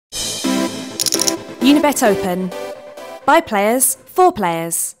Unibet Open. By players, for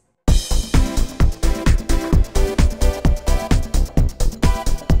players.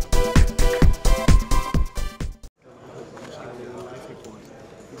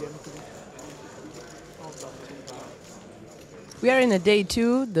 We are in a day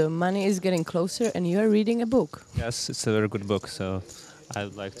 2, the money is getting closer and you are reading a book. Yes, it's a very good book, so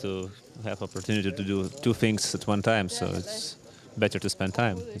I'd like to have opportunity to do two things at one time, so it's better to spend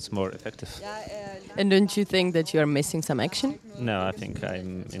time, it's more effective. And don't you think that you are missing some action? No, I think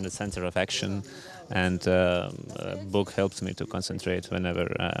I'm in the center of action, and a book helps me to concentrate whenever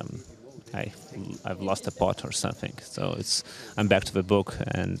I've lost a pot or something. So I'm back to the book,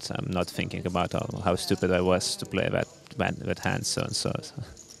 and I'm not thinking about how stupid I was to play that hand, so and so.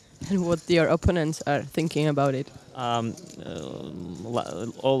 And what your opponents are thinking about it? All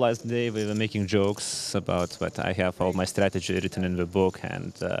last day we were making jokes about that I have all my strategy written in the book,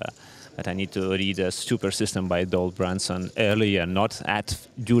 and that I need to read a super system by Dole Brunson earlier, not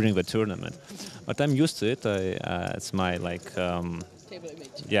during the tournament. But I'm used to it. It's my Table image.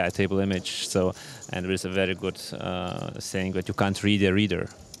 Yeah, table image. So, and there is a very good saying that you can't read a reader.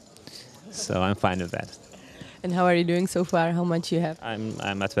 So I'm fine with that. And how are you doing so far? How much you have?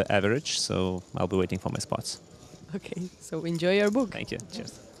 I'm at the average, so I'll be waiting for my spots. Okay, so enjoy your book. Thank you.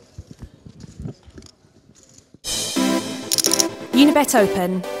 Cheers. Unibet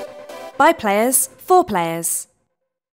Open. By players, for players.